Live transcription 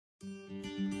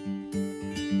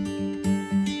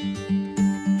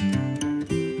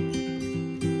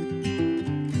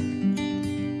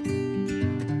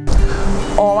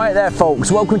Alright there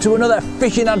folks, welcome to another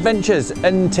fishing adventures,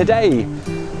 and today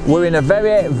we're in a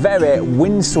very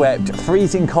windswept,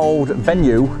 freezing cold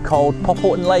venue called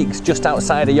Poppleton Lakes just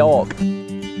outside of York.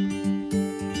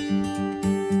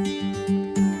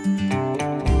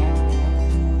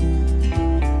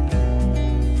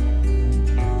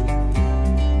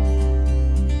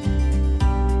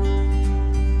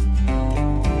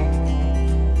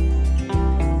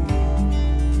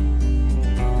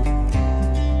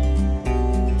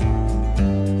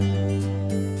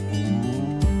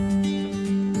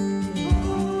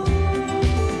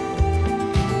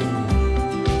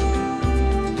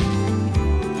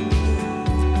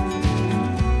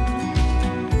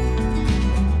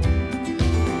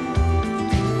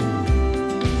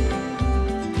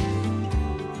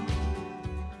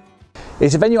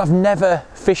 It's a venue I've never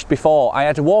fished before. I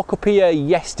had to walk up here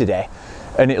yesterday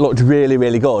and it looked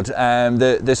really good.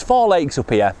 There's 4 lakes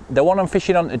up here. The one I'm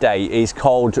fishing on today is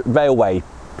called Railway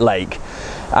Lake,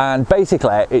 and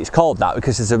basically it's called that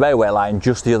because there's a railway line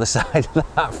just the other side of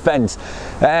that fence.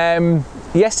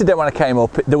 Yesterday when I came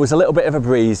up there was a little bit of a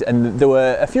breeze and there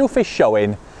were a few fish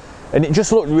showing and it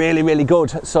just looked really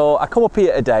good. So I come up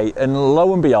here today and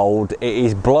lo and behold it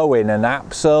is blowing an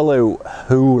absolute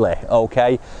hoolie,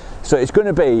 okay? So it's going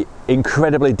to be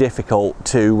incredibly difficult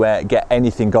to get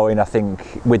anything going, I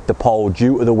think, with the pole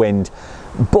due to the wind.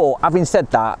 But having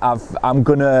said that, I'm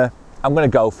gonna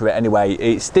go for it anyway.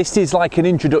 This is like an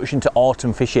introduction to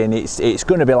autumn fishing. It's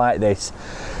going to be like this.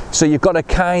 So you've got to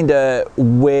kind of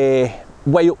weigh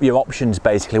up your options,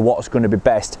 basically, what's going to be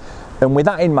best. And with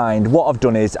that in mind, what I've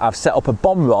done is I've set up a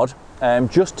bomb rod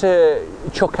just to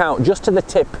chuck out just to the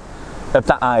tip of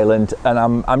that island, and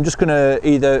I'm just going to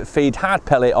either feed hard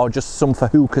pellet or just some for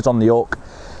hookers on the hook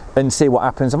and see what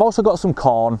happens. I've also got some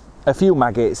corn, a few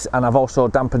maggots, and I've also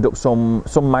dampened up some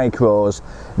micros.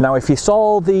 Now if you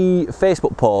saw the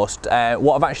Facebook post,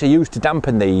 what I've actually used to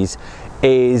dampen these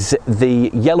is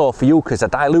the yellow for hookers. I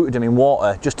diluted them in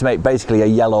water just to make basically a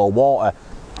yellow water,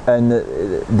 and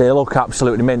they look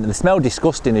absolutely mint. They smell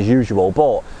disgusting as usual,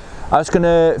 but I was going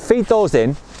to feed those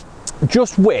in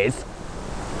just with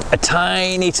a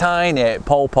tiny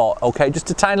pole pot, okay, just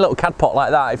a tiny little cad pot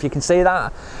like that. If you can see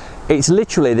that, it's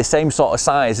literally the same sort of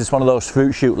size as one of those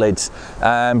fruit chute lids,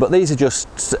 but these are just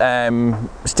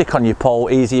stick on your pole,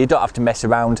 easy, you don't have to mess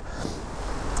around,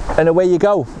 and away you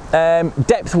go.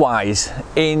 Depth wise,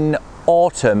 in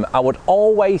autumn I would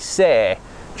always say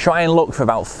try and look for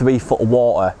about 3 foot of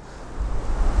water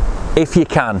if you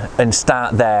can, and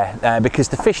start there, because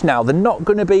the fish now, they're not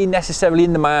going to be necessarily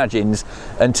in the margins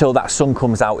until that sun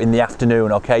comes out in the afternoon,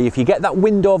 okay? If you get that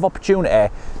window of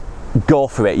opportunity, go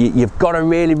for it. You've got to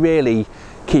really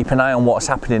keep an eye on what's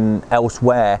happening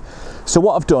elsewhere. So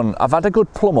what I've done, I've had a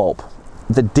good plumb up.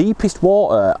 The deepest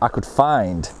water I could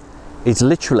find is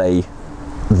literally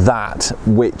that,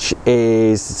 which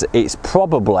is, it's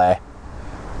probably,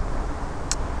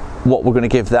 what we're going to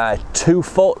give there, 2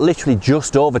 foot, literally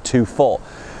just over 2 foot.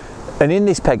 And in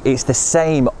this peg it's the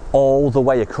same all the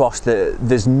way across.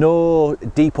 There's no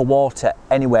deeper water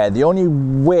anywhere. The only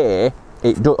way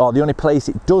the only place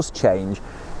it does change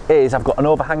is I've got an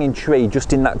overhanging tree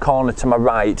just in that corner to my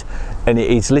right, and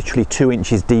it is literally 2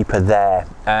 inches deeper there.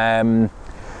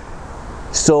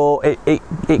 So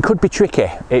it could be tricky,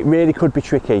 it really could be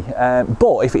tricky,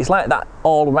 but if it's like that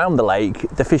all around the lake,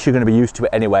 the fish are going to be used to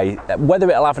it anyway. Whether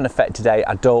it'll have an effect today,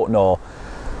 I don't know.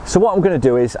 So what I'm going to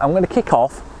do is I'm going to kick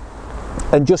off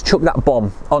and just chuck that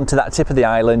bomb onto that tip of the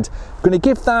island. I'm going to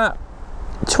give that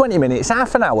 20 minutes,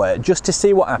 half an hour, just to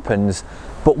see what happens.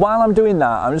 But while I'm doing that,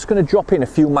 I'm just going to drop in a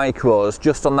few micros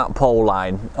just on that pole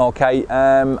line, okay?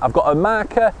 I've got a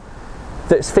marker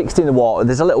that's fixed in the water.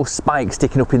 There's a little spike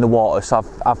sticking up in the water, so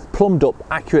I've plumbed up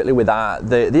accurately with that.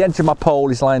 The edge of my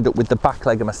pole is lined up with the back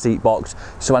leg of my seat box,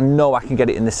 so I know I can get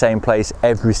it in the same place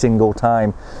every single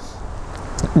time.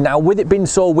 Now with it being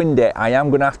so windy, I am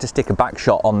going to have to stick a back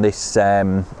shot on this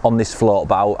float,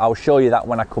 but I'll show you that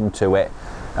when I come to it.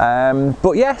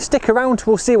 But yeah, stick around,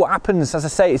 we'll see what happens. As I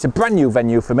say, it's a brand new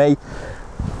venue for me,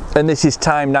 and this is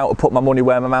time now to put my money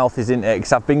where my mouth is, isn't it?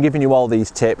 Because I've been giving you all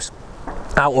these tips,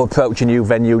 how to approach a new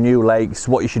venue, new lakes,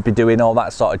 what you should be doing, all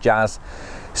that sort of jazz.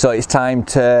 So it's time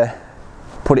to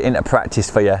put it into practice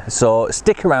for you. So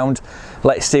stick around,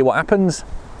 let's see what happens.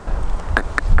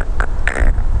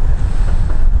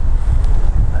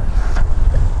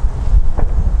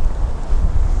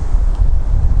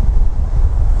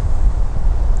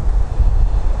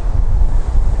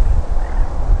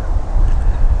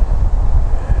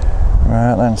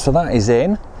 Right then, so that is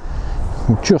in.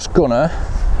 I'm just gonna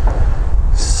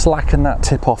slacken that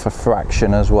tip off a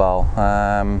fraction as well.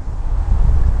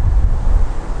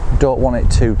 don't want it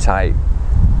too tight,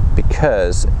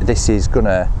 because this is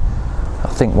gonna, I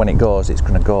think when it goes, it's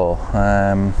gonna go.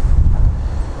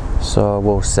 So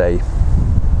we'll see.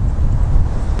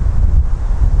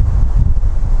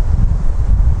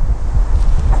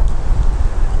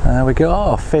 There we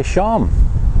go, fish on.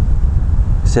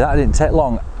 See, that didn't take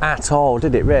long at all,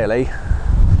 did it really?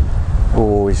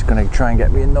 Oh, he's gonna try and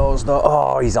get me in those though.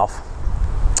 Oh, he's off.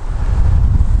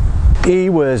 He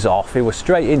was off. He was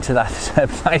straight into that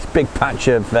nice big patch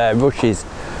of rushes.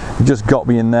 Just got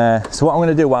me in there. So what I'm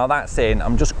gonna do while that's in,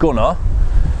 I'm just gonna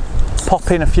pop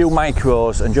in a few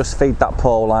micros and just feed that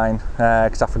pole line,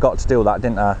 because I forgot to do that,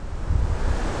 didn't I?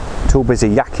 Too busy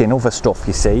yakking other stuff,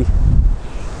 you see.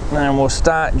 And we'll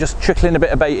start just trickling a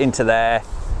bit of bait into there.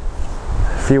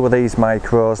 A few of these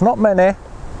micros, not many,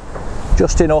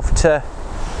 just enough to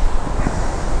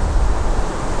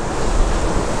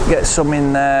get some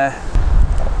in there.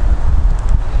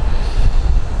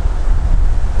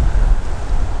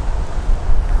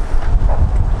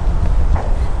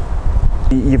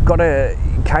 You've got to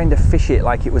kind of fish it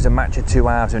like it was a match of 2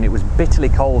 hours, and it was bitterly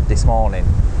cold this morning.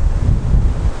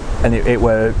 And it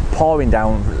were pouring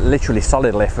down literally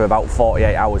solidly for about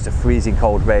 48 hours of freezing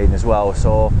cold rain as well.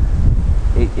 So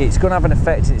it's going to have an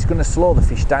effect, and it's going to slow the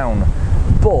fish down.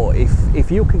 But if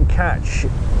you can catch,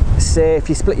 say if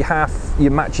you split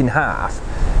your match in half,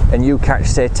 and you catch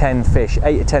say 10 fish,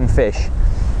 8 or 10 fish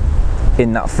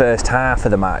in that first half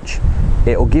of the match,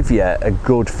 it'll give you a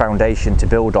good foundation to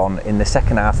build on in the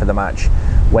second half of the match,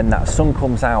 when that sun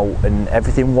comes out and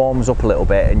everything warms up a little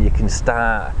bit, and you can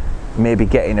start maybe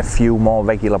getting a few more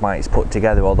regular bites put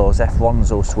together, or those F1s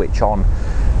will switch on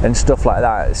and stuff like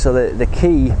that. So the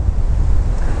key,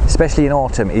 especially in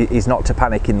autumn, is not to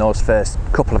panic in those first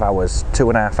couple of hours,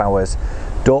 2.5 hours.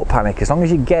 Don't panic. As long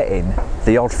as you're getting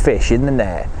the odd fish in the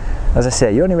net, as I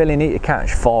say, you only really need to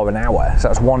catch 4 an hour, so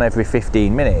that's 1 every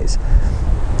 15 minutes.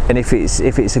 And if it's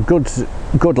a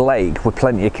good lake with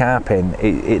plenty of carp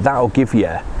in, that'll give you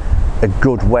a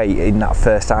good weight in that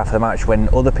first half of the match, when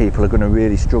other people are going to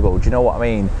really struggle. Do you know what I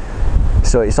mean?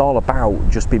 So it's all about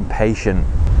just being patient.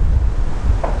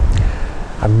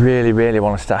 I really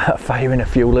want to start firing a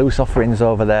few loose offerings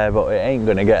over there, but it ain't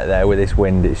going to get there with this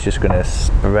wind. It's just going to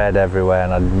spread everywhere,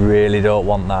 and I really don't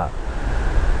want that.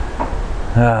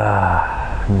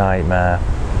 Ah, nightmare.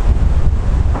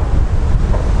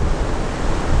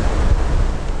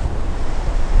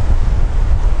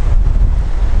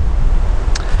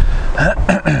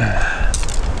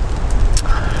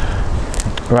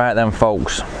 Right then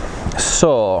folks,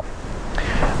 so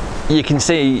you can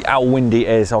see how windy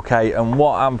it is, okay, and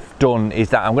what I've done is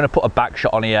that I'm going to put a back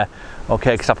shot on here,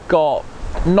 okay, because I've got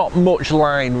not much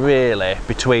line really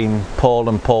between pole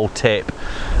and pole tip,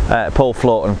 pole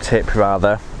float and tip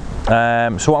rather.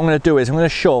 So what I'm going to do is I'm going to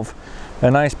shove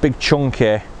a nice big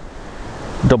chunky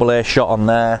AA shot on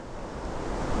there,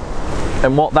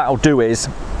 and what that'll do is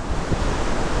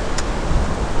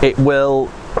it will,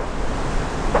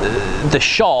 the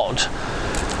shot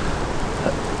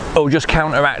will just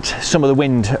counteract some of the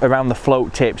wind around the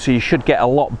float tip, so you should get a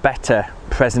lot better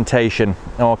presentation.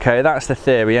 Okay, that's the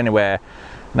theory anyway.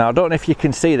 Now I don't know if you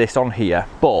can see this on here,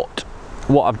 but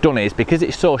what I've done is, because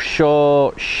it's so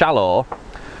shallow,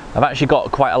 I've actually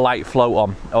got quite a light float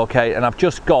on, okay, and I've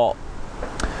got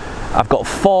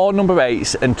 4 number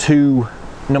 8s and 2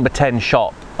 number 10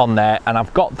 shot on there, and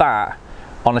I've got that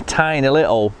on a tiny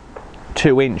little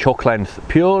 2-inch hook length,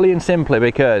 purely and simply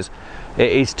because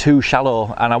it is too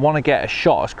shallow, and I want to get a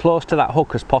shot as close to that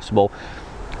hook as possible,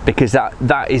 because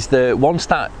that is the, once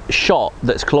that shot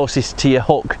that's closest to your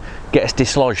hook gets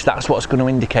dislodged, that's what's going to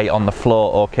indicate on the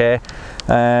float, okay.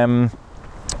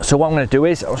 So what I'm going to do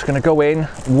is I'm just going to go in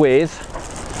with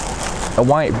a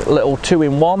white little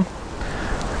 2-in-1.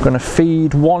 I'm going to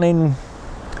feed one in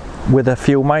with a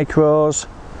few micros,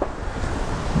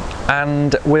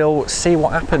 and we'll see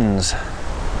what happens.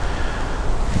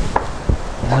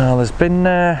 Now there's been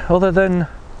other than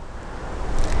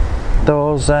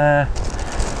those that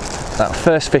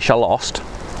first fish I lost,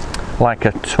 like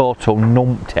a total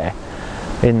numpty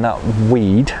in that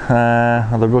weed,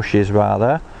 or the rushes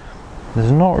rather,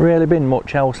 there's not really been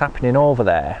much else happening over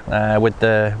there with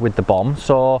the bomb.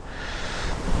 So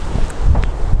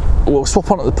we'll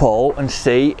swap on at the pole and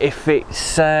see if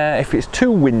it's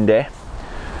too windy.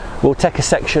 We'll take a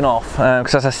section off,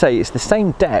 because as I say, it's the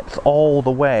same depth all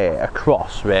the way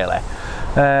across really,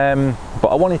 but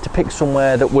I wanted to pick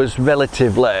somewhere that was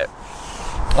relatively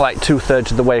like 2/3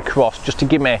 of the way across, just to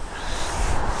give me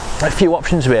a few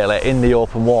options really in the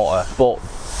open water, but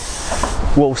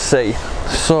we'll see.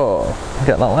 So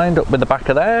get that lined up with the back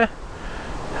of there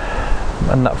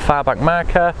and that far back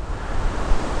marker,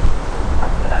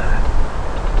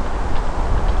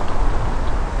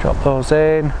 Drop those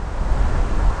in.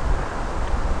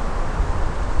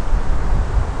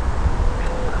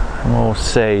 And we'll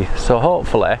see. So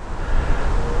hopefully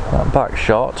that back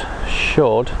shot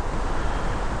should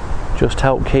just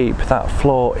help keep that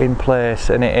float in place,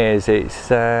 and it is. It's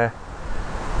the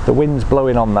wind's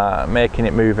blowing on that, making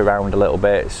it move around a little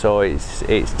bit, so it's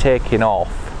taking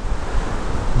off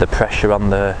the pressure on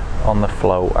the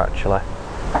float actually.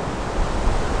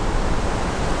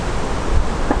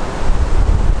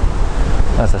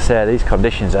 As I say, these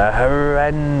conditions are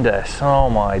horrendous. Oh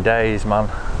my days, man.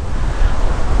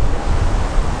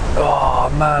 Oh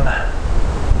man.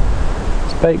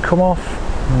 Has bait come off?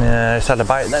 Yeah, it's had a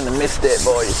bite then and missed it,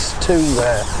 but it's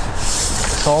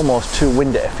it's almost too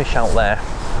windy to fish out there.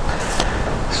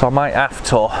 So I might have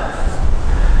to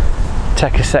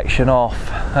take a section off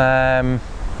and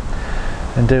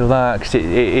do that, because it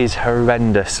is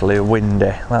horrendously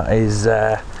windy. That is,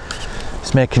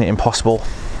 it's making it impossible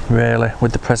really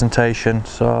with the presentation,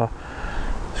 so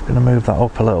just going to move that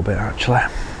up a little bit actually.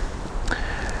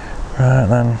 Right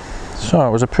then, so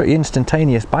it was a pretty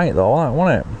instantaneous bite though,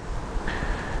 wasn't it?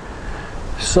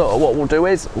 So what we'll do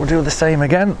is we'll do the same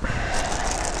again.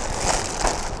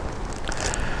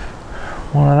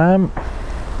 One of them,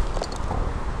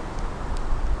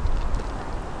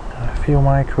 a few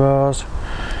micros,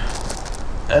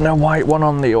 and a white one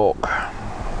on the hook.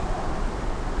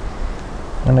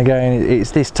 And again,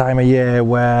 it's this time of year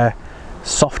where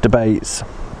softer baits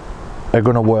are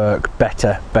going to work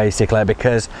better basically,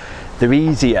 because they're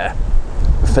easier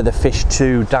for the fish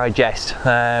to digest.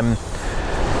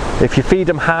 If you feed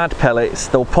them hard pellets,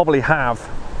 they'll probably have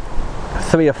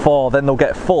 3 or 4, then they'll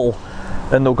get full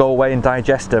and they'll go away and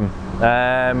digest them.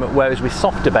 Whereas with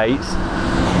softer baits,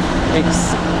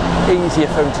 it's easier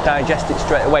for them to digest it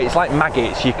straight away. It's like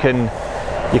maggots. You can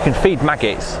feed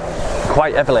maggots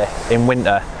quite heavily in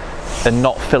winter and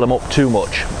not fill them up too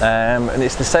much, and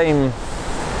it's the same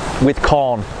with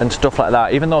corn and stuff like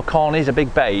that. Even though corn is a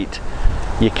big bait,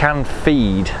 you can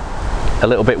feed a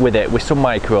little bit with it with some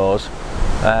micros.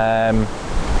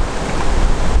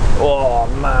 Oh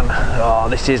man, oh,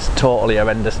 this is totally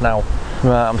horrendous now.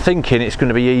 Right, I'm thinking it's going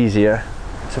to be easier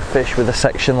to fish with a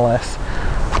section less.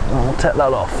 I'll take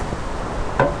that off.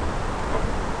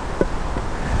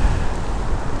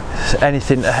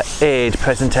 Anything to aid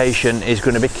presentation is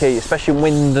going to be key, especially in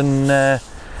wind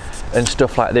and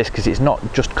stuff like this, because it's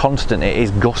not just constant, it is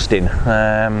gusting.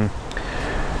 And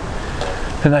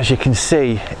as you can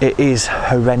see, it is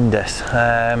horrendous.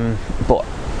 But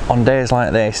on days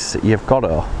like this, you've got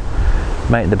to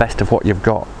make the best of what you've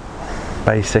got,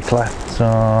 basically.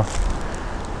 So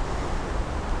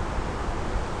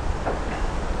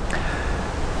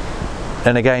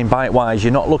and again, bite wise,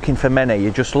 you're not looking for many,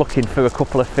 you're just looking for a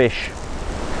couple of fish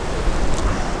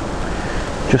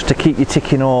just to keep you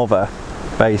ticking over,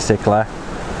 basically.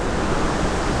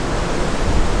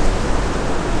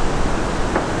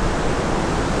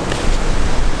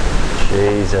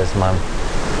 Jesus, man.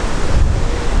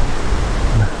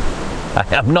 I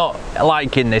am not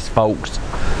liking this, folks,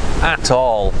 at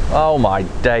all. Oh my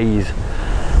days.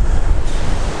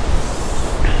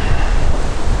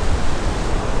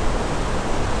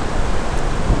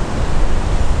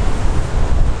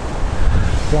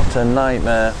 What a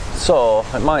nightmare. So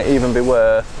it might even be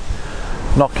worth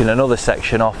knocking another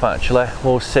section off actually.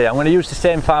 We'll see. I'm going to use the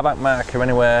same far back marker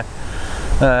anyway.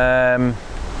 Yeah,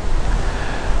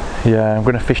 I'm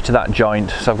going to fish to that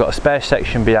joint. So I've got a spare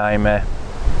section behind me.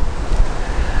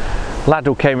 Lad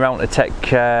who came round to take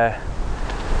the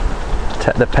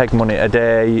peg money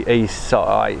today, he sort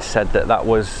of like said that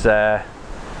was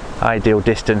ideal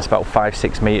distance, about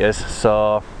 5-6 meters.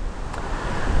 So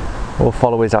we'll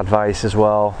follow his advice as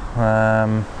well.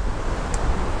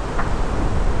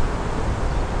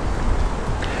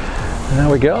 There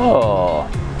we go.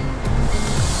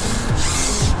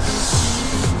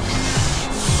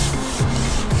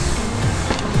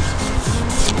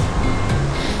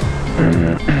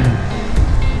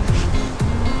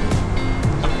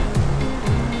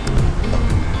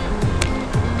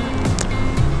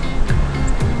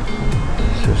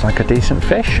 So it's like a decent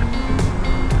fish.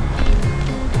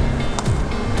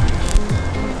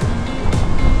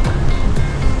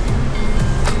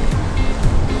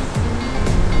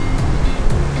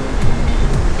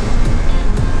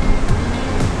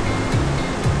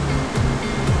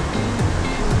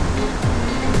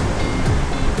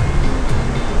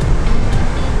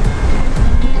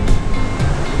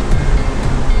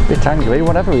 Bit angry,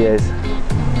 whatever he is.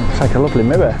 Looks like a lovely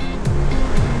mirror.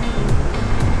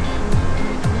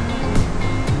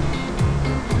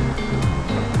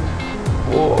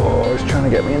 Whoa, he's trying to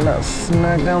get me in that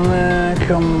snag down there.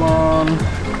 Come on.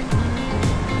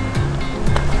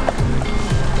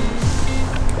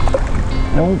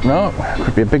 Oh no,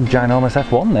 could be a big ginormous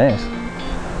F1 this.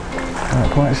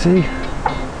 Can't quite see.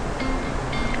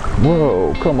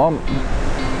 Whoa, come on.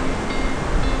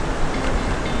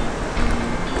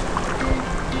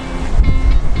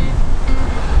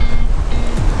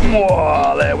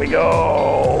 Whoa, there we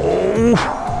go.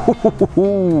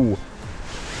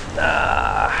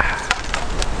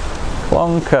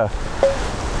 Clonker.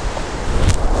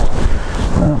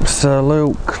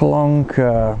 Absolute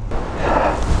clonker.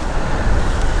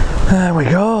 There we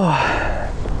go.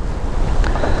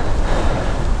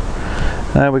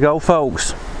 There we go,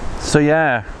 folks. So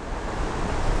yeah,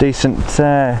 decent,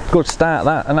 good start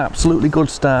that, an absolutely good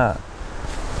start.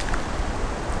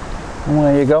 And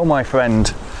there you go, my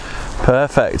friend.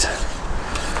 Perfect.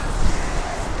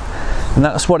 And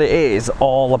that's what it is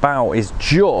all about, is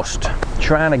just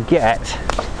trying to get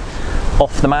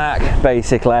off the mark,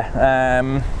 basically.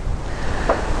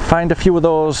 Find a few of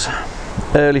those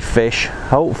early fish.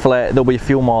 Hopefully there'll be a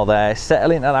few more there.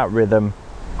 Settle into that rhythm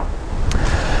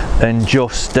and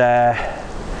just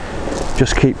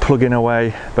keep plugging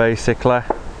away, basically.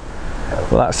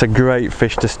 Well, that's a great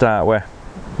fish to start with,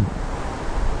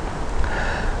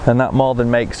 and that more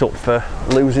than makes up for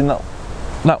losing that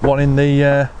one in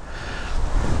the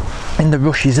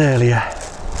rushes earlier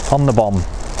on the bomb.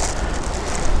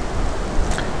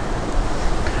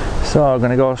 So I'm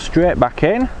going to go straight back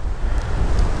in.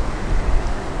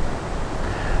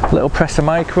 Little press of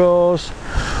micros,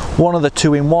 one of the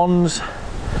 2-in-1s,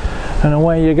 and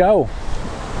away you go.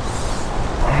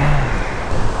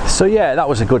 So yeah, that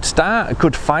was a good start, a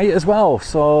good fight as well.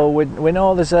 So we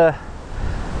know there's a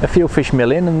few fish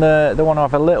milling, and they want to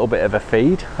have a little bit of a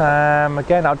feed.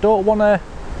 Again, I don't want to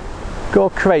go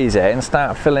crazy and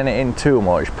start filling it in too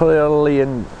much. Probably,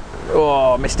 and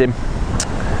oh, missed him.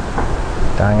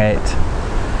 Dang it.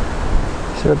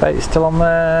 Is there a bait still on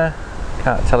there?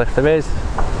 Can't tell if there is.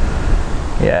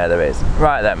 Yeah, there is.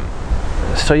 Right then.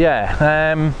 So yeah,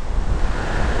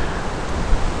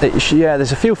 yeah,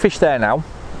 there's a few fish there now,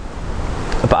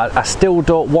 but I still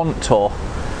don't want to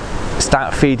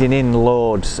start feeding in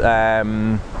loads.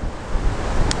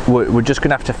 We're just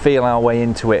gonna have to feel our way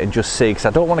into it and just see, because I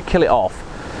don't want to kill it off,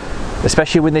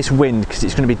 especially with this wind, because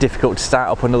it's going to be difficult to start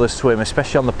up another swim,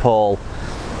 especially on the pole.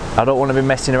 I don't want to be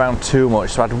messing around too much,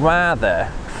 so I'd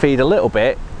rather feed a little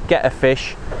bit, get a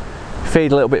fish,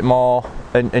 feed a little bit more,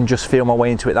 and just feel my way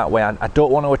into it that way. I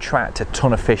don't want to attract a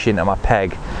ton of fish into my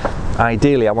peg.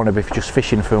 Ideally, I want to be just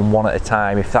fishing for them one at a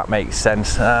time, if that makes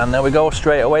sense. And there we go,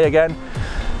 straight away again.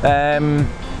 And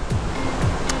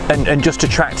just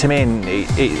attract him in.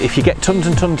 If you get tons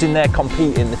and tons in there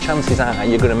competing, the chances are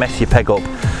you're going to mess your peg up.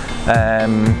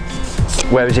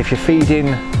 Whereas if you're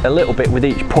feeding a little bit with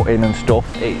each put-in and stuff,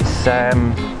 it's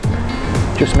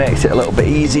just makes it a little bit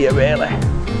easier, really,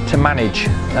 to manage.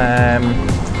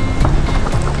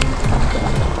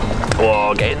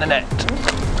 Oh, get in the net.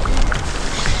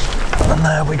 And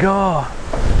there we go.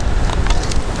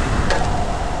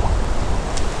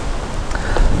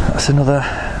 That's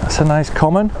a nice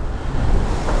common.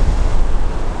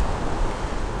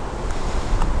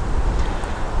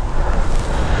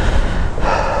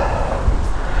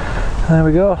 There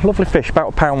we go, lovely fish, about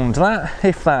a pound that,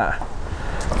 if that.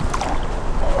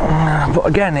 But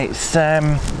again, it's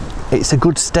a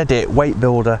good steady weight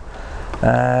builder,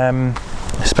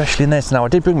 especially in this. Now I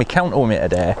did bring my counter with me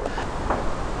today.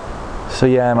 So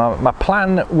yeah, my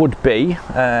plan would be,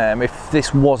 if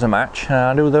this was a match,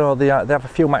 I know they have a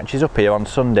few matches up here on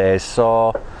Sundays,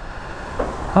 so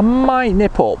I might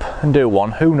nip up and do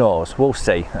one, who knows, we'll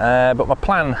see. But my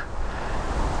plan,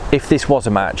 if this was a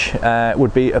match,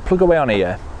 would be a plug away on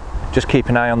here, just keep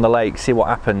an eye on the lake, see what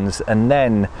happens, and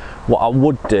then what I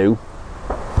would do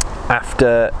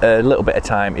after a little bit of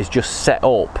time is just set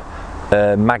up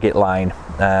a maggot line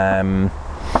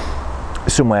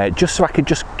somewhere, just so I could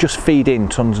just feed in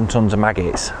tons and tons of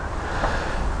maggots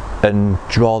and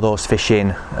draw those fish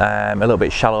in a little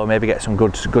bit shallower, maybe get some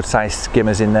good sized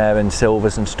skimmers in there and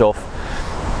silvers and stuff,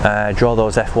 draw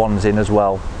those F1s in as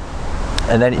well.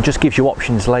 And then it just gives you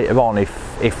options later on.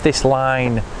 If this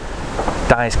line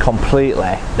dies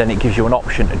completely, then it gives you an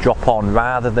option to drop on.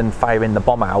 Rather than firing the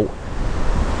bomb out,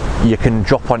 you can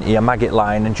drop onto your maggot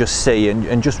line and just see,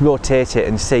 and just rotate it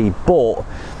and see. But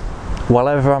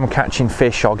whenever I'm catching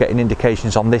fish or getting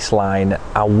indications on this line,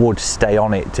 I would stay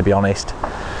on it, to be honest.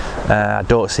 I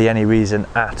don't see any reason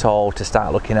at all to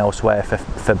start looking elsewhere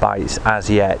for bites as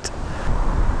yet.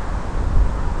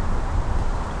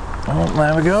 Oh,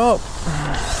 there we go.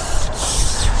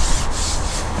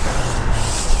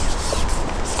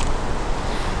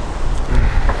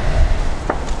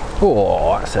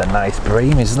 Oh, that's a nice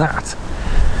bream, is that?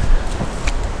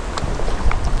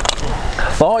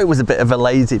 thought it was a bit of a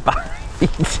lazy bite.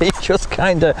 It just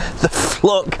kind of, the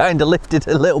float kind of lifted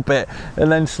a little bit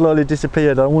and then slowly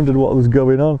disappeared. I wondered what was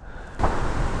going on.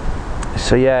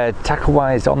 So yeah, tackle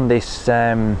wise on this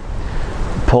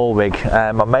pole rig,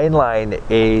 my main line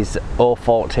is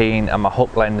 0.14 and my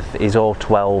hook length is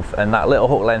 0.12, and that little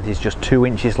hook length is just 2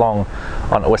 inches long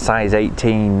onto a size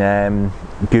 18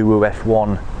 Guru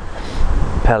F1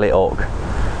 pellet hook.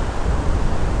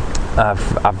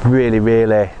 I've really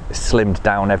slimmed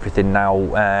down everything now.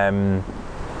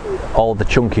 All the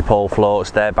chunky pole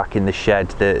floats, they're back in the shed.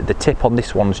 The tip on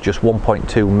this one's just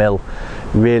 1.2 mil,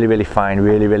 really fine,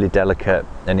 really delicate,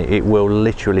 and it will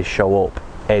literally show up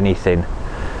anything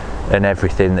and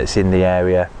everything that's in the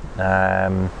area,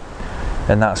 and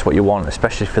that's what you want,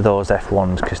 especially for those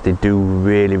F1s, because they do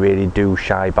really do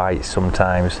shy bites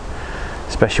sometimes,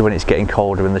 especially when it's getting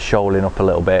colder and they're shoaling up a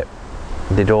little bit.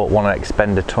 They don't want to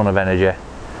expend a ton of energy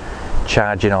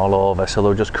charging all over, so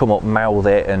they'll just come up, mouth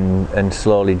it, and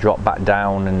slowly drop back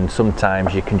down, and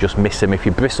sometimes you can just miss them. If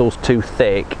your bristle's too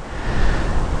thick,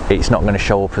 it's not going to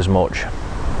show up as much.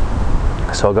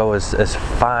 So I'll go as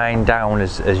fine down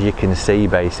as you can see,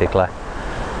 basically.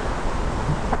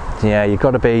 Yeah, you've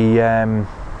got to be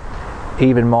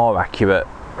even more accurate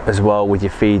as well with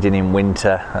your feeding in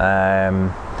winter.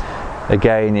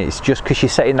 Again, it's just because you're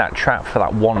setting that trap for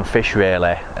that one fish,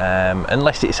 really,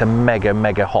 unless it's a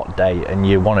mega hot day and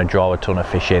you want to draw a ton of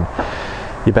fish in.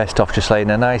 You're best off just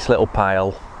laying a nice little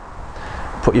pile,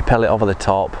 put your pellet over the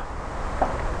top,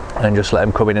 and just let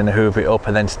them come in and hoover it up,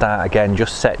 and then start again.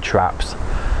 Just set traps.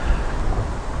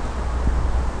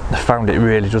 I found it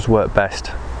really does work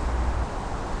best.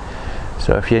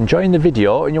 So if you're enjoying the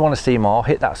video and you want to see more,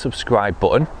 hit that subscribe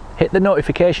button, hit the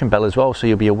notification bell as well, so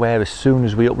you'll be aware as soon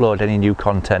as we upload any new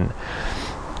content.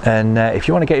 And if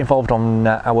you want to get involved on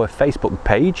our Facebook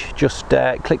page, just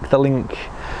click the link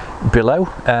below,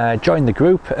 join the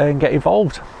group and get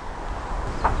involved.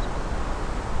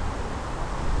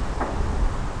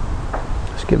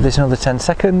 Let's give this another 10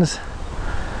 seconds.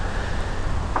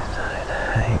 9,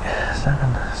 8,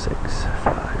 7, 6,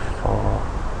 5, 4,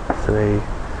 3,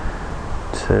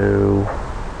 2,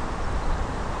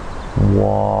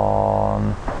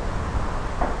 1,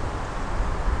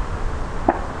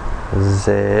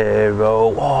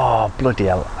 0. Oh bloody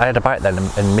hell! I had a bite then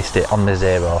and missed it on the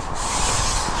 0.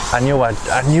 I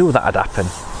knew that'd happen.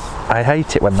 I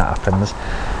hate it when that happens.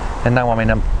 And now I'm in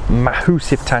a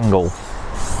massive tangle.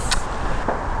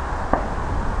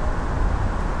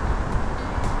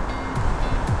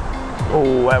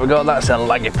 Oh, there we go. That's a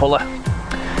laggy puller.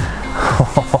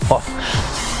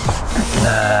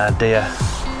 Ah dear.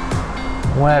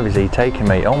 Where is he taking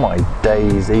me? Oh my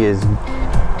days, he is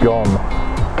gone.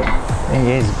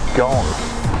 He is gone.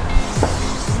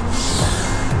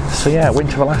 So yeah,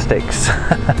 winter elastics.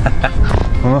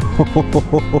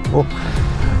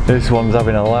 This one's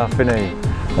having a laugh, isn't he?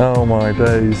 Oh my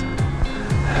days.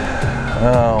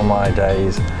 Oh my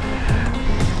days.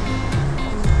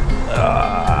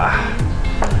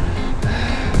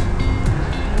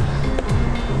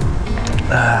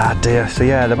 Ah dear. So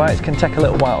yeah, the bites can take a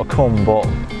little while to come, but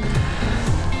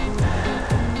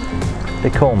they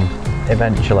come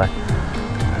eventually.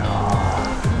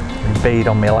 The bead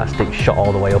on my elastic shot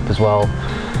all the way up as well,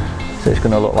 so it's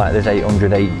going to look like there's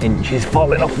 808 inches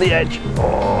falling off the edge.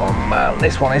 Oh man,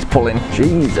 this one is pulling.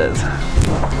 Jesus.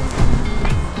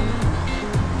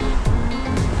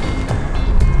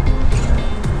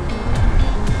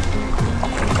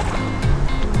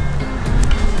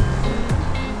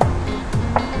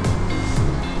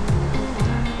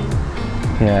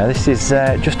 Yeah, this is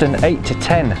just an 8 to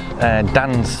 10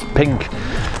 Dan's pink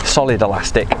solid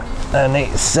elastic, and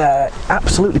it's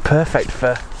absolutely perfect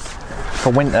for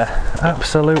winter.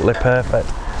 Absolutely perfect.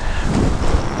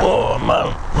 Oh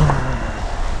man,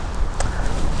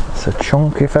 it's a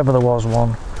chunk if ever there was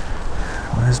one.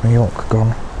 Where's my hook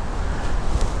gone?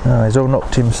 Oh, he's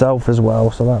unhooked himself as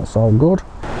well, so that's all good.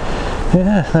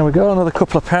 Yeah, there we go, another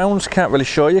couple of pounds. Can't really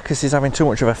show you because he's having too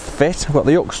much of a fit. I've got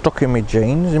the hook stuck in my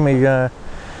jeans, in my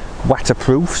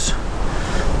waterproofs.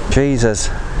 Jesus,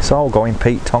 it's all going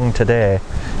Pete Tong today.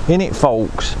 In it,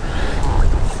 folks.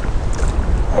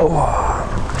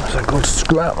 Oh, that's a good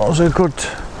scrap. That was a good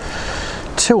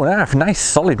 2.5. Nice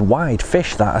solid wide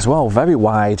fish that as well, very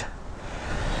wide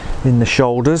in the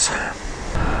shoulders.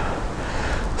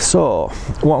 So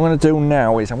what I'm going to do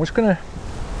now is I'm just going to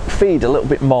feed a little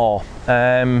bit more,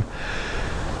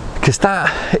 because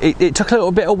it took a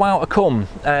little bit of a while to come,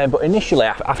 but initially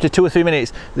after 2 or 3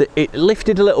 minutes it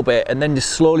lifted a little bit and then just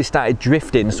slowly started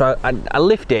drifting. So I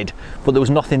lifted, but there was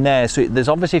nothing there, so there's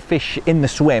obviously fish in the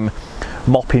swim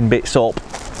mopping bits up.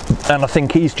 and I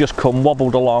think he's just come,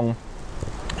 wobbled along,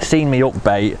 seen me up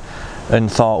bait,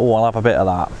 and thought, oh, I'll have a bit of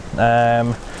that.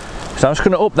 So I'm just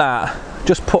going to up that,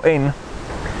 just put in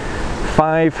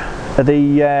 5 of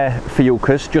the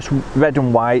Fiucas, just red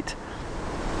and white,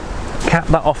 cap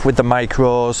that off with the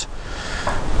micros,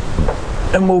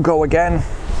 and we'll go again.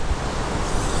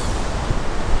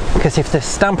 Because if the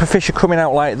stamper fish are coming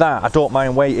out like that, I don't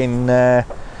mind waiting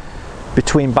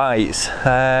between bites,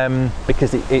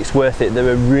 because it's worth it.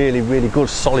 They're a really, really good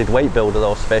solid weight builder,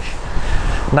 those fish.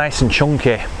 Nice and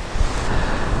chunky.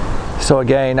 So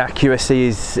again, accuracy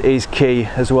is key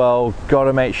as well. Got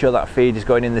to make sure that feed is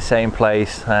going in the same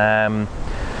place.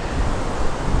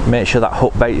 Make sure that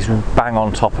hook bait is bang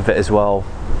on top of it as well.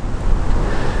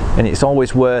 And it's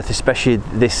always worth, especially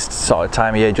this sort of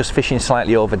time of year, just fishing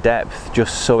slightly over depth,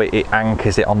 just so it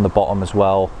anchors it on the bottom as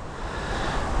well.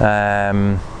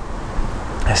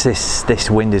 As this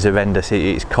wind is horrendous,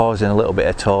 it's causing a little bit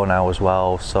of tow now as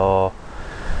well. So,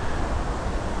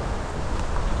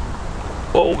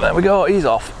 oh, there we go, he's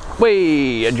off.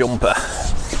 Whee, a jumper,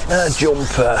 a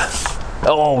jumper.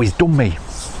 Oh, he's done me.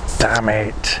 Damn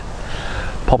it.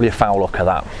 Probably a foul hooker,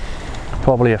 that.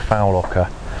 Probably a foul hooker.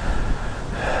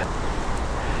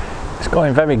 It's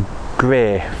going very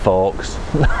grey, folks.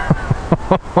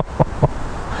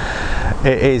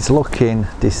 It is looking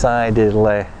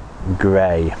decidedly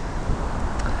grey.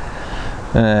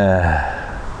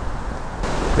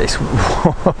 This,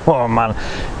 oh man,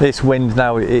 this wind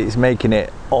now, it's making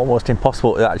it almost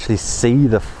impossible to actually see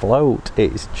the float.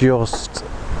 It's just,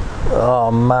 oh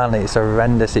man, it's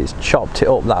horrendous. It's chopped it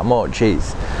up that much.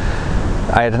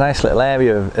 I had a nice little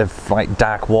area of like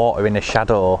dark water in a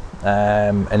shadow,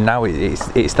 and now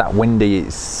it's that windy.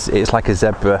 It's like a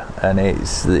zebra, and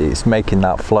it's making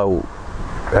that float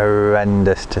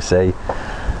horrendous to see.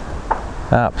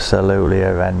 Absolutely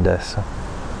horrendous.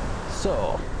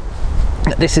 So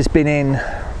this has been in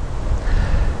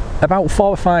about 4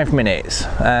 or 5 minutes,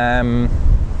 and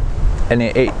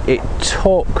it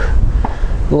took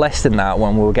less than that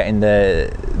when we were getting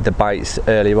the bites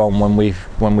earlier on when we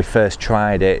first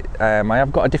tried it. I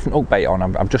have got a different hook bait on.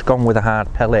 I've just gone with a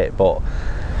hard pellet, but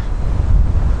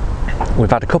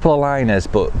we've had a couple of liners,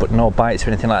 but no bites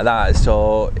or anything like that.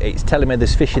 So it's telling me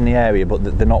there's fish in the area,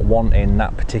 but they're not wanting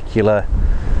that particular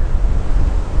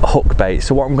hook bait.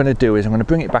 So what I'm going to do is I'm going to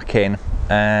bring it back in,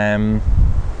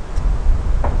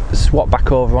 swap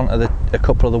back over onto a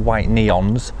couple of the white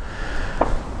neons,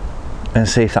 and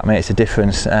see if that makes a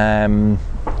difference. I'm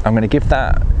going to give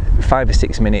that 5 or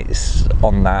 6 minutes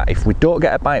on that. If we don't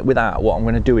get a bite with that, what I'm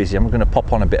going to do is I'm going to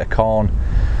pop on a bit of corn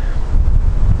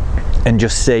and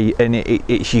just see. And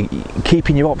it's you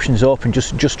keeping your options open,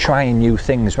 just trying new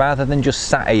things rather than just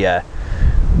sat here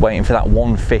waiting for that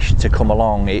one fish to come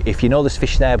along. If you know there's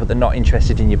fish there but they're not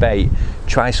interested in your bait,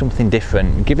 try something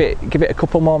different. Give it a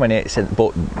couple more minutes,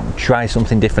 but try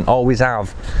something different. Always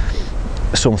have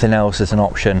something else as an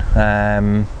option,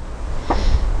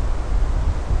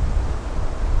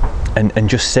 and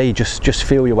just see, just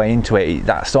feel your way into it.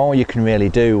 That's all you can really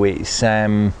do. It's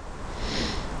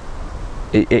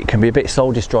it can be a bit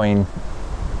soul destroying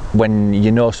when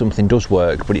you know something does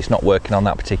work but it's not working on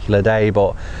that particular day,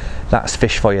 but that's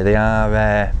fish for you. They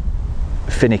are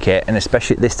finicky, and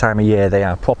especially at this time of year they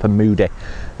are proper moody.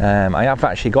 I have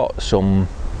actually got some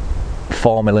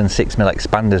 4mm and 6mm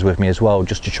expanders with me as well,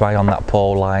 just to try on that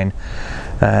pole line,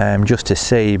 just to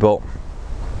see. But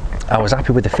I was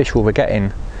happy with the fish we were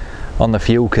getting on the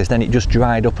Fiucas. Then it just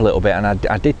dried up a little bit, and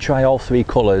I did try all 3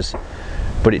 colours,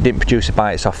 but it didn't produce a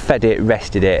bite. So I fed it,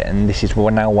 rested it, and this is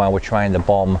now while we're trying the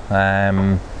bomb.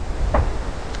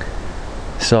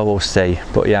 So we'll see.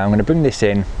 But yeah, I'm going to bring this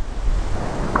in.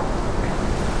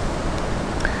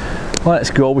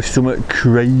 Let's go with some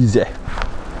crazy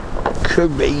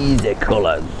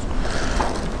colours.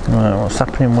 Right, what's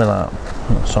happening with that?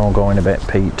 It's all going a bit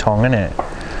Pete Tong, innit?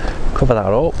 Cover that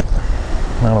up.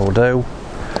 That'll do.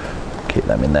 Keep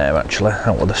them in there actually,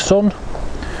 out with the sun.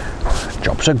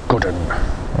 Job's a good one.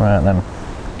 Right then.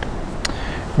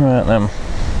 Right then.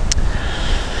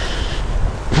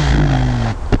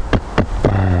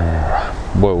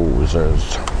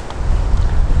 Wowzers.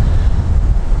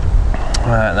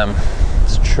 Right then,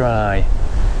 let's try.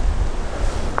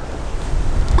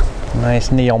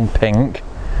 Nice neon pink.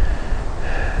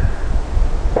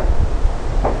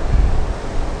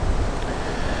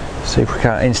 See if we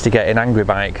can't instigate an angry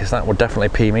bite, because that would definitely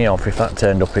pee me off if that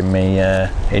turned up in me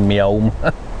home.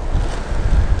 I'm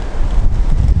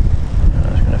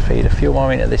just going to feed a few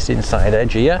more into this inside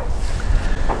edge here.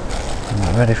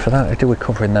 I'm ready for that. Do we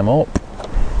covering them up?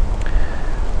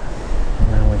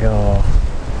 There we go.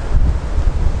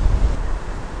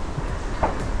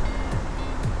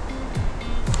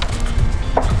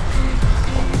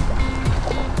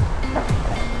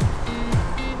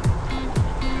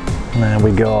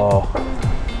 we go.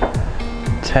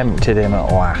 Tempted him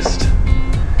at last.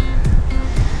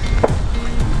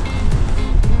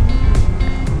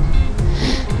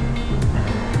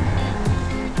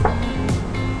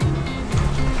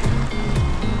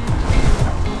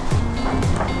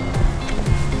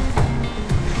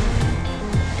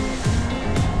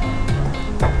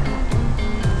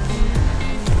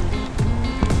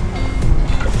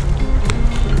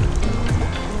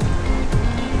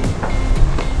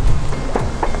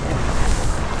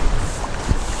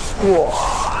 Whoa.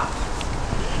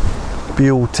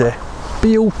 Beauty,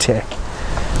 beauty.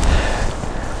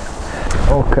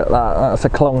 Look at that, that's a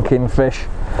clonking fish.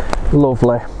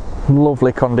 Lovely,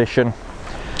 lovely condition.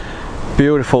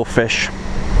 Beautiful fish.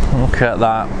 Look at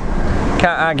that.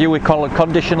 Can't argue with a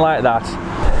condition like that.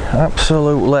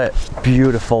 Absolutely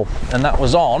beautiful. And that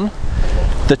was on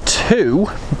the two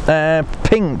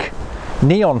pink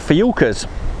neon Fiukas.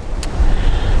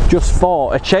 Just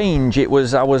for a change, it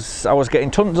was I was getting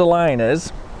tons of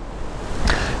liners,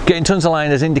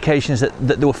 indications that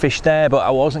there were fish there, but I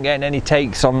wasn't getting any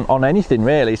takes on anything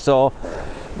really. So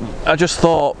I just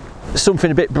thought something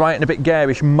a bit bright and a bit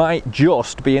garish might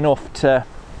just be enough to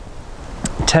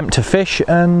tempt a fish,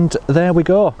 and there we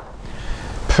go.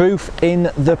 Proof in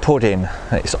the pudding.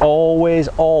 It's always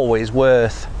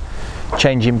worth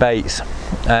changing baits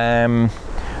and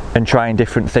trying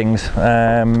different things.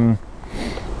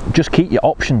 Just keep your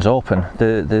options open.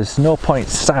 There's no point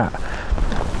sat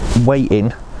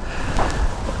waiting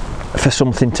for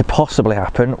something to possibly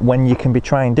happen when you can be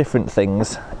trying different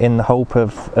things in the hope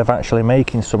of actually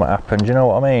making something happen. Do you know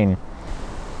what I mean?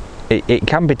 It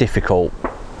can be difficult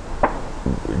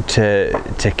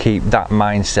to keep that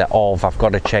mindset of I've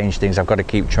got to change things, I've got to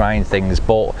keep trying things,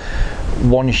 but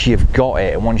once you've got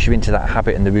it and once you're into that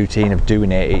habit and the routine of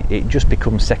doing it just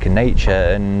becomes second nature.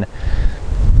 And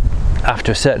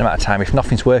after a certain amount of time, if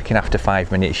nothing's working after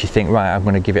 5 minutes, you think, right, I'm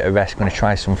going to give it a rest, I'm going to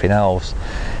try something else.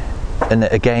 And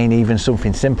again, even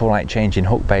something simple like changing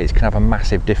hook baits can have a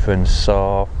massive difference.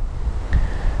 So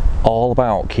all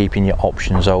about keeping your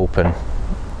options open,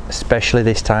 especially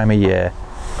this time of year.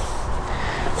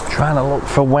 Trying to look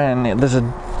for when there's a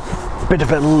bit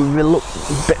of a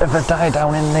die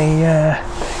down in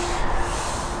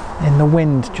the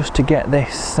wind, just to get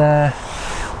this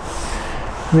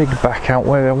rig back out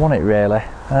where I want it really.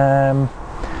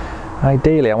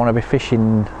 Ideally I want to be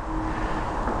fishing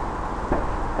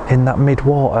in that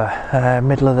mid-water,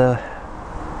 middle of the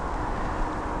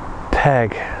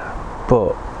peg,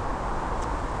 but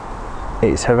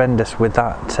it's horrendous with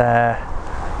that.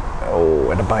 Oh,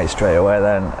 and a bite straight away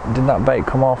then. Did that bait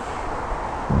come off?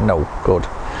 No, good.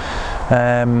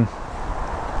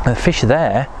 The fish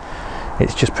there,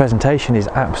 it's just presentation is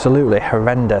absolutely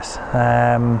horrendous.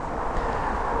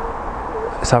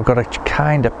 So I've got to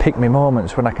kind of pick my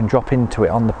moments when I can drop into it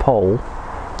on the pole.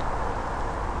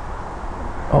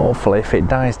 Hopefully if it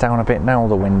dies down a bit now,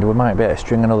 the wind, we might be able to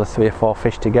string another 3 or 4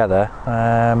 fish together,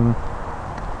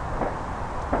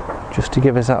 just to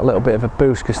give us that little bit of a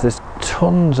boost, because there's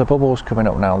tons of bubbles coming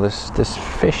up now. There's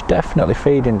fish definitely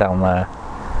feeding down there.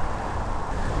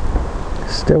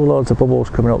 Still loads of bubbles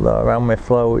coming up though around my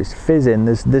flow. It's fizzing.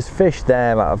 There's fish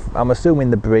there. I'm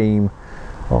assuming the bream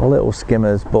or little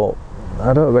skimmers, but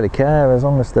I don't really care as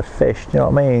long as they're fish. Do you know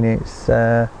what I mean? It's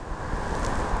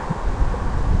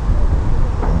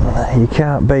you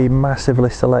can't be massively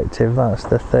selective. That's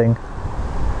the thing.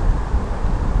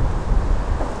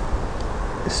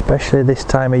 Especially this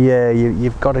time of year,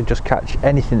 you've got to just catch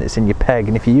anything that's in your peg,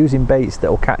 and if you're using baits that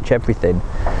will catch everything,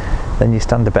 then you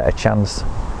stand a better chance.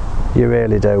 You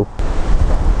really do.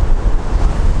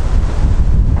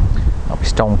 That'll be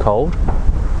stone cold.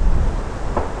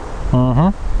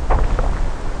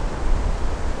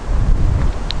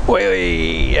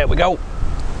 Whee, there we go.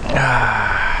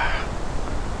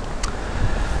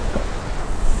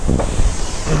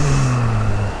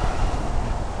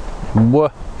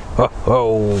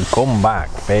 Whoa, come back,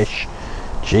 fish.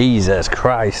 Jesus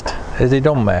Christ. Has he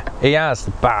done me? He has,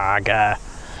 the bagger.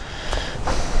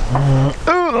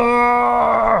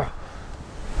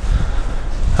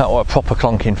 That was a proper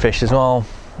clonking fish as well.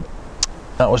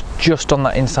 That was just on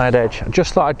that inside edge. I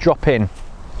just thought I'd drop in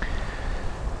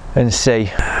and see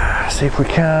if we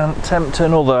can tempt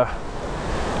another.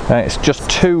 It's just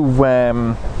too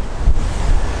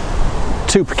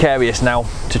precarious now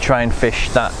to try and fish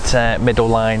that middle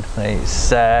line.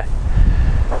 It's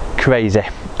crazy,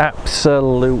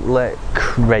 absolutely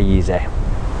crazy.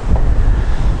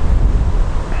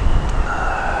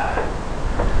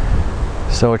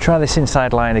 So we'll try this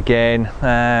inside line again,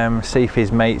 see if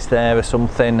his mate's there or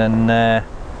something, and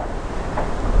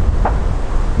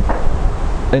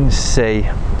and see.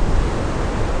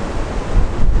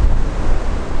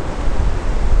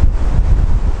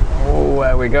 Oh,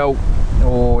 there we go.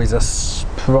 Oh, he's a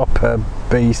proper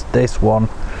beast, this one.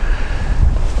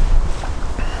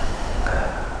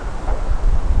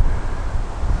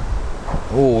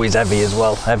 Oh, he's heavy as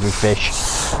well, heavy fish.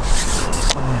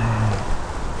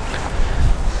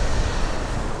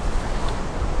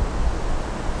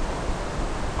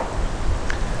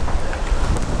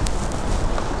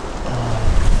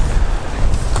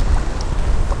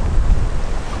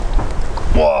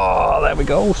 Whoa, there we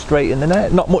go, straight in the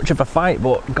net. Not much of a fight,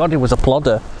 but God, he was a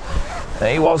plodder.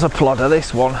 He was a plodder,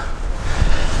 this one.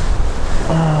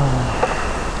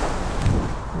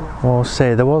 We'll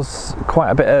see, there was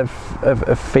quite a bit of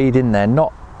feed in there,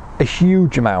 not a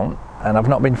huge amount, and I've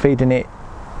not been feeding it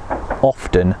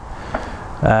often,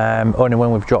 only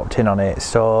when we've dropped in on it,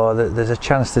 so there's a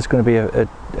chance there's going to be a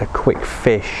quick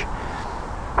fish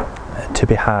to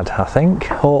be had, I think.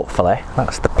 Hopefully,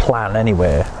 that's the plan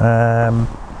anyway.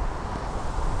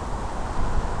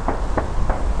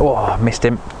 Oh, I missed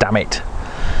him, damn it.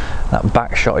 That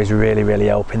back shot is really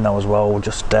helping though as well,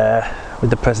 just with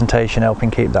the presentation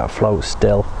helping keep that float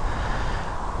still,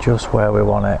 just where we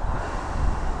want it.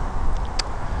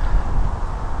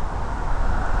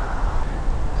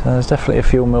 So there's definitely a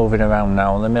few moving around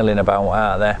now, and they're milling about,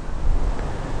 aren't they?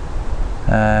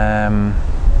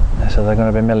 So they're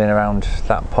going to be milling around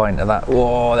that point of that.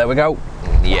 Whoa, there we go.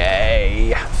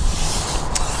 Yay!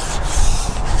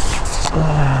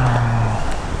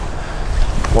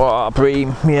 What a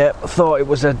bream. Yep, thought it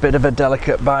was a bit of a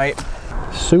delicate bite.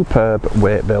 Superb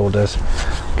weight builders.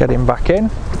 Get him back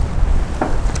in.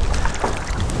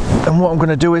 And what I'm going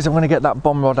to do is I'm going to get that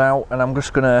bomb rod out, and I'm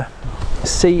just going to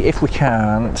see if we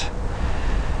can't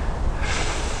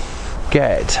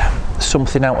get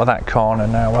something out of that corner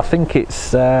now. I think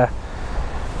it's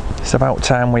about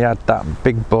time we had that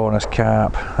big bonus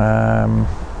carp.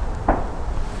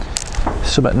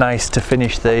 Something nice to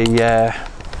finish the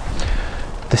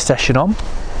session on.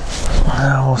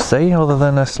 We'll see, other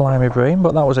than a slimy bream,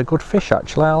 but that was a good fish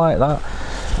actually. I like that.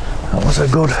 That was a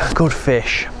good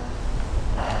fish.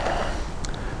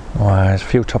 Wow, there's a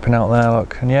few topping out there,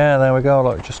 look. And yeah, there we go,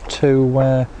 look, just two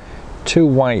white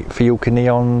Fuca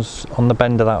neons on the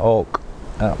bend of that hook.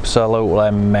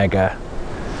 Absolutely mega.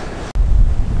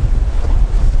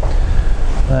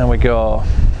 There we go.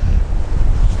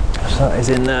 So that is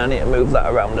in there. I need to move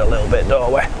that around a little bit,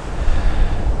 don't we?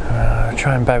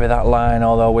 Try and bury that line,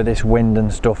 although with this wind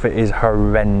and stuff it is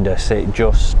horrendous. It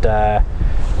just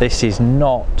this is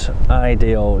not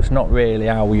ideal. It's not really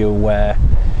how you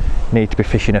need to be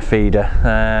fishing a feeder.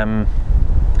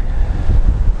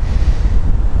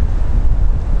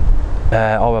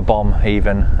 Or a bomb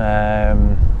even.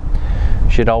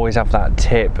 Should always have that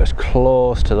tip as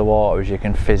close to the water as you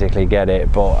can physically get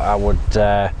it, but I would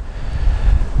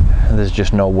there's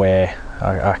just no way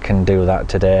I can do that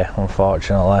today,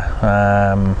 unfortunately.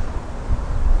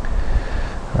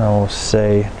 We'll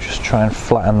see, just try and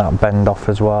flatten that bend off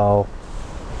as well.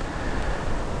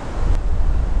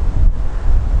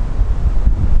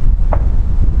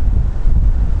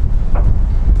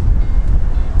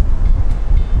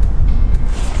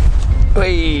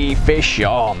 Whee, fish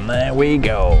on, there we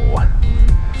go.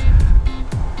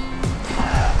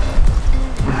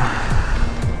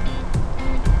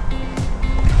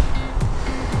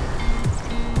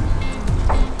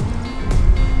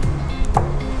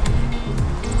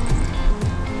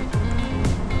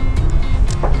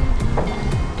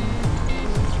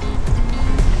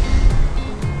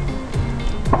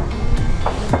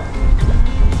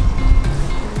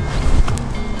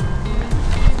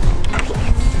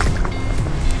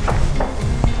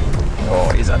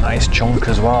 Nice chunk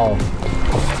as well.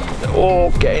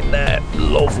 Oh, get in there.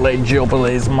 Lovely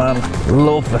jubblies, man.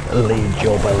 Lovely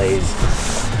jubblies.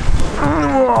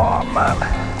 Oh, man.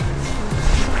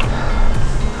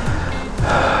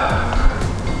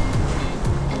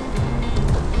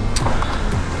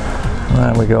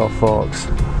 There we go, folks.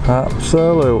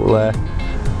 Absolutely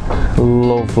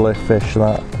lovely fish,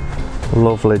 that.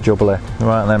 Lovely jubbly.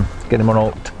 Right then, get him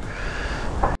unhooked.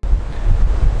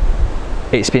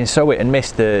 It's been so hit and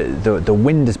miss. The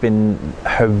wind has been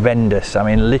horrendous. I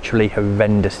mean, literally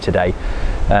horrendous today.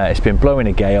 It's been blowing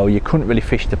a gale. You couldn't really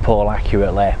fish the pole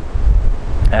accurately,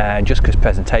 just because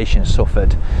presentation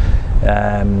suffered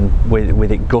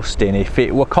with it gusting. If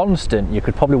it were constant, you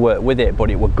could probably work with it, but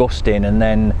it were gusting, and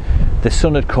then the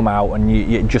sun had come out and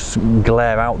you just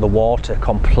glare out the water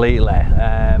completely.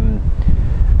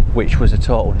 which was a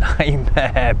total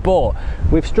nightmare, but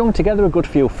we've strung together a good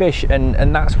few fish,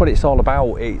 and that's what it's all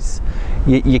about. It's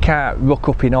you can't rock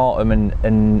up in autumn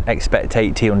and expect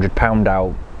 100 pound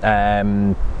out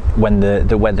when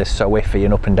the weather's so iffy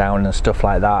and up and down and stuff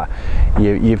like that.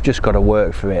 You've just got to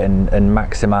work for it and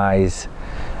maximise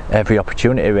every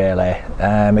opportunity, really.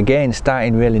 Again,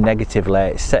 starting really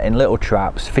negatively, setting little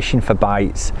traps, fishing for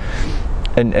bites,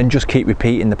 and just keep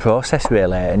repeating the process,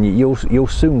 really, and you'll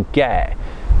soon get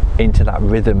into that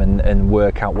rhythm and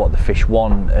work out what the fish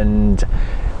want. And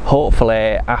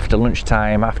hopefully after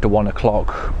lunchtime, after 1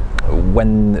 o'clock,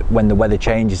 when the weather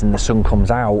changes and the sun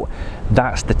comes out,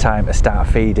 that's the time to start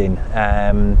feeding.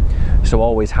 So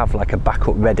always have like a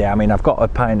backup ready. I mean, I've got a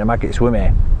pint of maggots with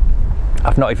me.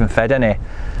 I've not even fed any.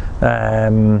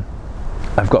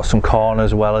 I've got some corn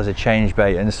as well as a change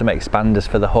bait and some expanders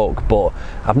for the hook, but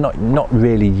I've not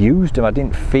really used them. I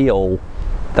didn't feel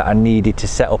that I needed to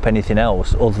set up anything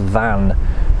else other than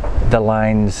the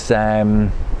lines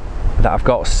that I've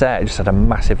got set. I just had a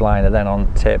massive liner then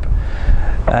on tip,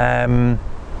 and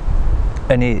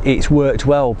it's worked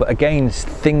well. But again,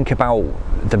 think about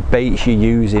the baits you're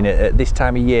using at this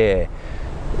time of year.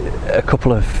 A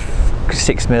couple of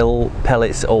 6mm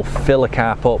pellets will fill a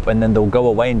carp up and then they'll go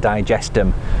away and digest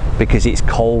them because it's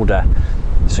colder.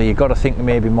 So you've got to think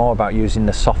maybe more about using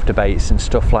the softer baits and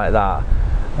stuff like that.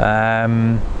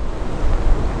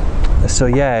 So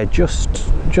yeah,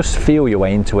 just feel your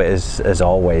way into it as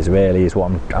always, really, is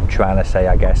what I'm trying to say,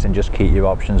 I guess, and just keep your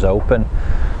options open.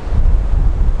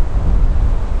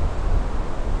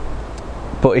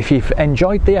 But if you've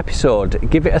enjoyed the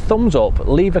episode, give it a thumbs up,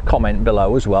 leave a comment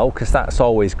below as well, because that's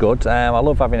always good. I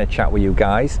love having a chat with you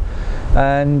guys.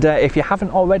 And if you haven't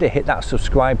already, hit that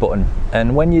subscribe button.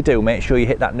 And when you do, make sure you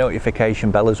hit that notification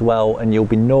bell as well, and you'll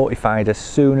be notified as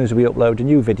soon as we upload a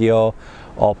new video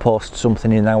or post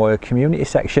something in our community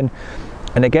section.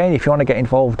 And again, if you want to get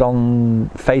involved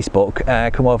on Facebook,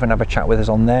 come over and have a chat with us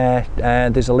on there.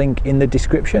 There's a link in the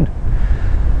description.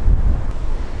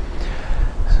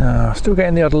 So, still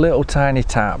getting the odd little tiny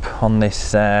tap on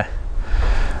this tip,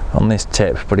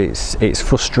 but it's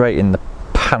frustrating the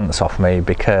pants off me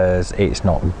because it's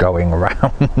not going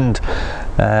around.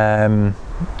 I'm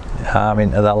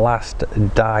into the last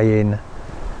dying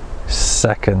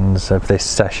seconds of this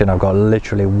session. I've got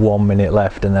literally 1 minute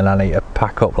left, and then I need to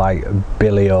pack up like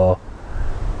Billy O.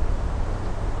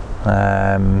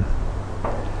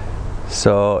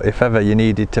 So if ever you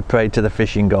needed to pray to the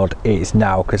fishing god, it's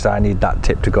now, because I need that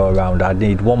tip to go around. I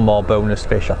need one more bonus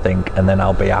fish, I think, and then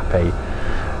I'll be happy.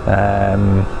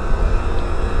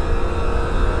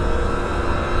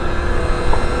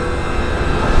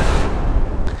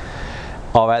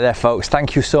 Alright there folks,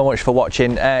 thank you so much for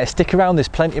watching. Stick around, there's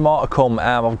plenty more to come.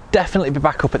 I'll definitely be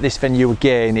back up at this venue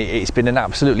again. It's been an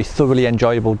absolutely thoroughly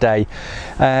enjoyable day.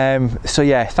 So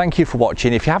yeah, thank you for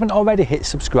watching. If you haven't already, hit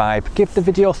subscribe, give the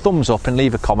video a thumbs up and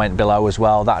leave a comment below as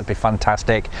well. That'd be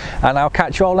fantastic. And I'll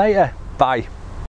catch you all later. Bye.